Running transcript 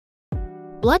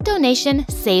Blood donation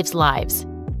saves lives.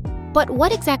 But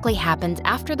what exactly happens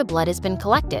after the blood has been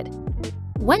collected?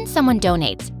 When someone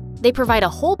donates, they provide a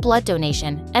whole blood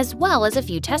donation as well as a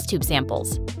few test tube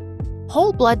samples.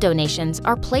 Whole blood donations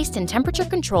are placed in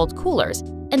temperature-controlled coolers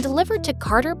and delivered to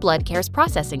Carter Blood Care's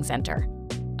processing center.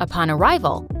 Upon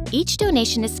arrival, each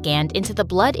donation is scanned into the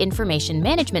Blood Information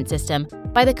Management System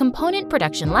by the Component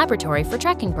Production Laboratory for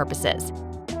tracking purposes.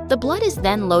 The blood is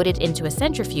then loaded into a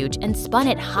centrifuge and spun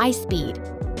at high speed.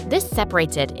 This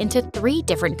separates it into 3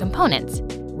 different components: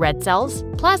 red cells,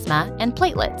 plasma, and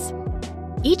platelets.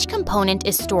 Each component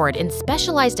is stored in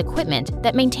specialized equipment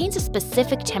that maintains a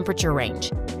specific temperature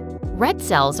range. Red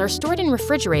cells are stored in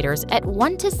refrigerators at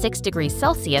 1 to 6 degrees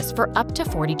Celsius for up to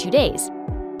 42 days.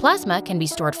 Plasma can be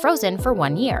stored frozen for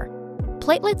 1 year.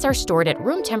 Platelets are stored at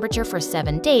room temperature for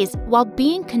 7 days while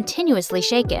being continuously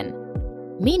shaken.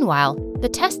 Meanwhile, the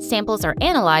test samples are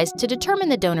analyzed to determine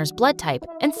the donor's blood type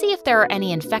and see if there are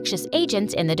any infectious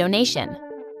agents in the donation.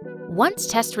 Once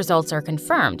test results are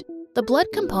confirmed, the blood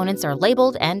components are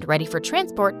labeled and ready for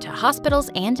transport to hospitals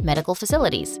and medical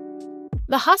facilities.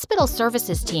 The hospital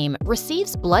services team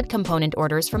receives blood component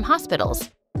orders from hospitals.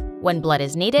 When blood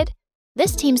is needed,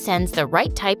 this team sends the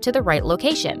right type to the right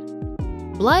location.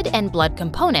 Blood and blood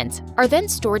components are then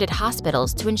stored at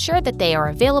hospitals to ensure that they are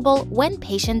available when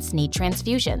patients need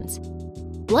transfusions.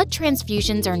 Blood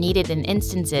transfusions are needed in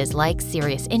instances like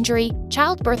serious injury,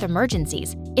 childbirth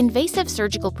emergencies, invasive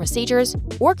surgical procedures,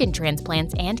 organ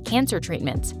transplants, and cancer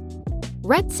treatments.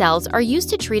 Red cells are used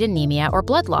to treat anemia or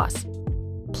blood loss.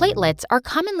 Platelets are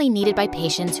commonly needed by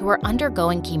patients who are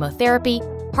undergoing chemotherapy,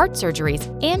 heart surgeries,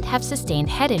 and have sustained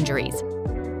head injuries.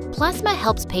 Plasma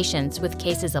helps patients with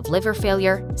cases of liver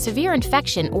failure, severe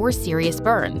infection, or serious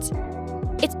burns.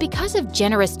 It's because of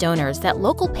generous donors that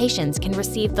local patients can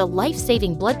receive the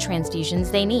life-saving blood transfusions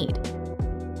they need.